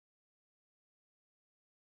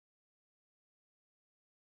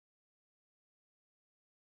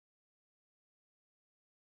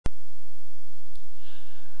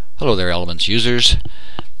Hello there, Elements users.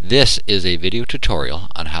 This is a video tutorial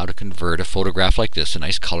on how to convert a photograph like this, a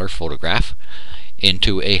nice color photograph,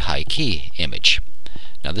 into a high key image.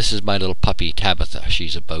 Now this is my little puppy Tabitha.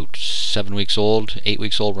 She's about 7 weeks old, 8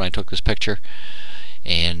 weeks old when I took this picture,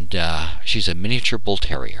 and she's a miniature bull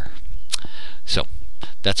terrier. So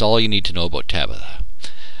that's all you need to know about Tabitha.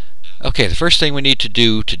 Okay, the first thing we need to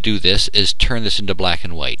do this is turn this into black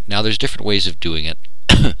and white. Now there's different ways of doing it.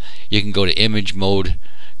 You can go to image mode,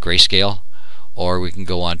 grayscale, or we can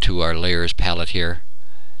go on to our layers palette here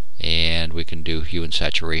and we can do hue and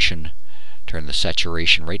saturation, turn the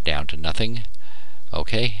saturation right down to nothing.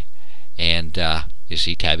 Okay, and you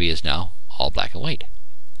see Tabby is now all black and white.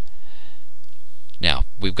 Now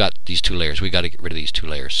we've got these two layers. We've got to get rid of these two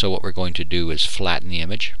layers, so what we're going to do is flatten the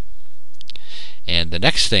image, and the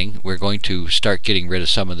next thing we're going to start getting rid of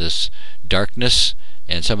some of this darkness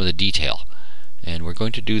and some of the detail, and we're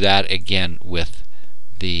going to do that again with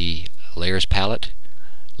the layers palette,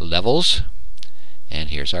 levels, and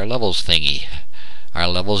here's our levels thingy, our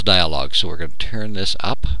levels dialog. So we're going to turn this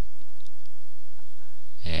up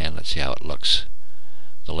and let's see how it looks.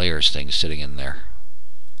 The layers thing sitting in there.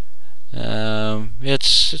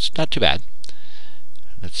 It's not too bad.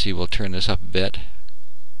 Let's see, we'll turn this up a bit.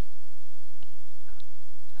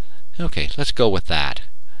 Okay, let's go with that.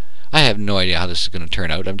 I have no idea how this is going to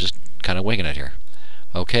turn out. I'm just kind of winging it here.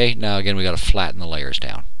 Okay, now again we got to flatten the layers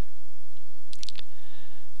down.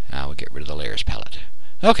 Now we'll get rid of the layers palette.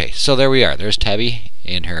 Okay, so there we are. There's Tabby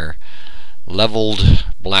in her leveled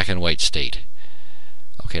black and white state.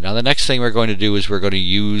 Okay, now the next thing we're going to do is we're going to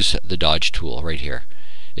use the dodge tool right here.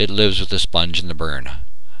 It lives with the sponge and the burn.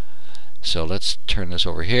 So let's turn this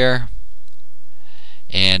over here.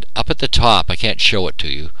 And up at the top, I can't show it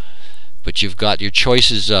to you, but you've got your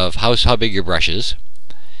choices of how big your brush is,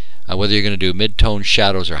 whether you're going to do mid-tone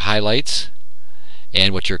shadows or highlights,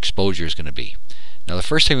 and what your exposure is going to be. Now the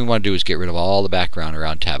first thing we want to do is get rid of all the background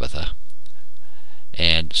around Tabitha,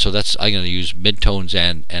 and so I'm going to use mid-tones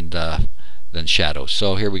and then shadows.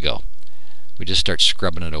 So here we go. We just start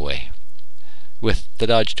scrubbing it away with the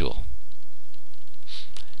dodge tool,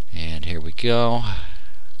 and here we go.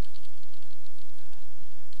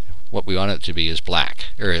 What we want it to be is black,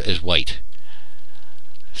 or is white.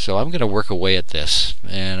 So I'm going to work away at this,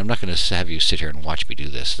 and I'm not going to have you sit here and watch me do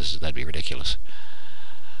this. That'd be ridiculous.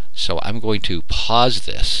 So I'm going to pause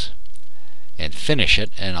this and finish it,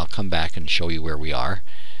 and I'll come back and show you where we are,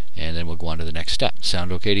 and then we'll go on to the next step.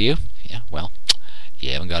 Sound okay to you? Yeah, well,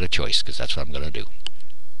 you haven't got a choice, because that's what I'm going to do.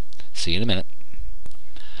 See you in a minute.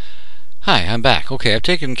 Hi, I'm back. Okay, I've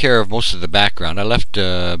taken care of most of the background. I left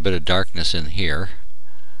a bit of darkness in here.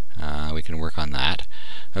 We can work on that.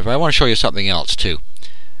 But I want to show you something else too.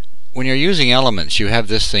 When you're using elements, you have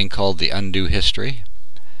this thing called the undo history.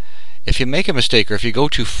 If you make a mistake, or if you go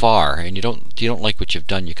too far and you don't like what you've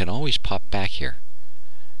done, you can always pop back here,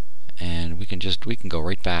 and we can go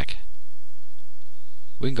right back.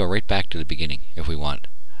 We can go right back to the beginning if we want.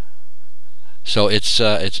 So it's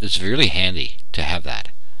really handy to have that.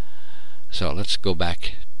 So let's go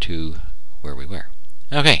back to where we were.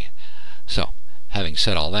 Okay, so having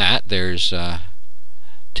said all that, there's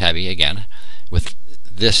Tabby again, with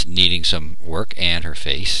this needing some work, and her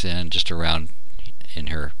face, and just around in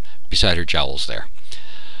her, beside her jowls there.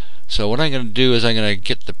 So what I'm going to do is I'm going to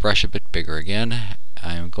get the brush a bit bigger again.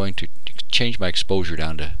 I'm going to change my exposure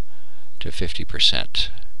down to 50%.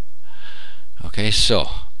 Okay, so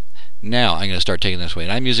now I'm going to start taking this away.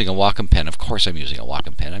 And I'm using a Wacom pen. Of course I'm using a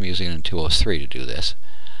Wacom pen. I'm using it in 203 to do this.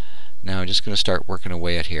 Now I'm just going to start working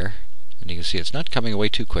away at here. And you can see it's not coming away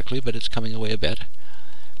too quickly, but it's coming away a bit,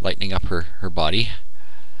 lightening up her body.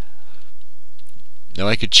 Now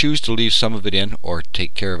I could choose to leave some of it in or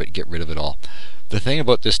take care of it, get rid of it all. The thing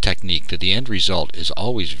about this technique, that the end result is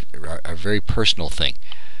always a very personal thing.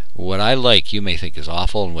 What I like, you may think is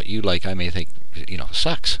awful, and what you like, I may think,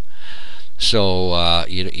 sucks. So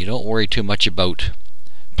you don't worry too much about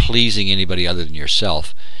pleasing anybody other than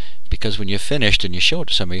yourself, because when you're finished and you show it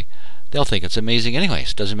to somebody, they'll think it's amazing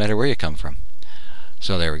anyways. Doesn't matter where you come from.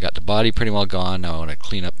 So there, we got the body pretty well gone. Now I want to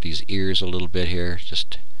clean up these ears a little bit here.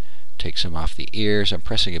 Just take some off the ears. I'm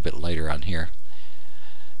pressing a bit lighter on here,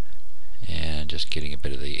 and just getting a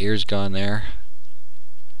bit of the ears gone there.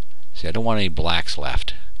 See, I don't want any blacks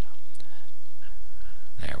left.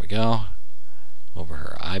 There we go. Over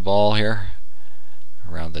her eyeball here,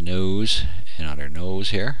 around the nose, and on her nose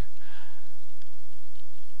here.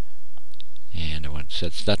 And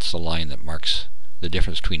that's the line that marks the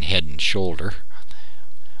difference between head and shoulder.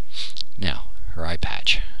 Now, her eye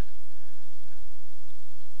patch.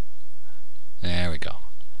 There we go.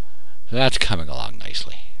 So that's coming along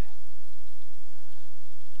nicely.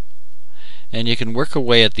 and you can work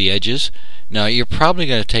away at the edges. Now you're probably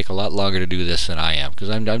going to take a lot longer to do this than I am, because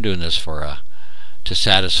I'm doing this for to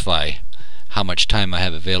satisfy how much time I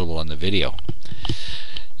have available on the video.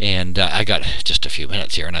 And I got just a few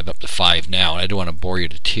minutes here, and I'm up to 5 now, and I don't want to bore you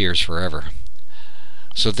to tears forever.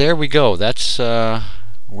 So there we go. That's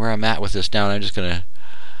where I'm at with this now, and I'm just going to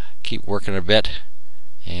keep working a bit,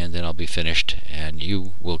 and then I'll be finished. And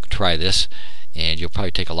you will try this, and you'll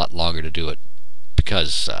probably take a lot longer to do it,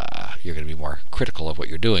 because you're going to be more critical of what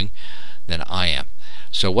you're doing than I am.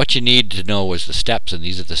 So what you need to know is the steps, and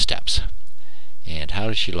these are the steps. And how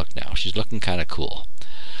does she look now? She's looking kind of cool.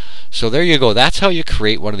 So there you go. That's how you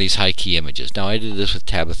create one of these high key images. Now I did this with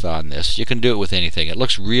Tabitha on this. You can do it with anything. It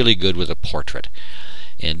looks really good with a portrait.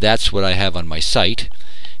 And that's what I have on my site,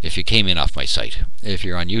 if you came in off my site. If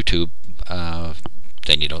you're on YouTube,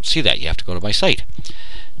 then you don't see that. You have to go to my site,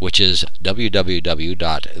 which is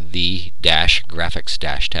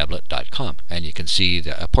www.the-graphics-tablet.com, and you can see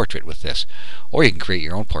a portrait with this. Or you can create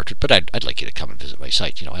your own portrait, but I'd like you to come and visit my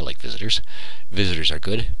site. You know, I like visitors. Visitors are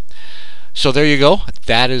good. So there you go.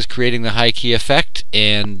 That is creating the high key effect,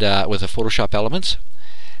 and with the Photoshop elements,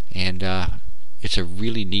 and it's a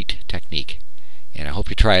really neat technique. And I hope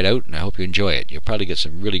you try it out, and I hope you enjoy it. You'll probably get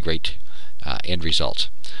some really great end results.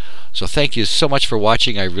 So thank you so much for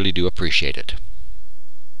watching. I really do appreciate it.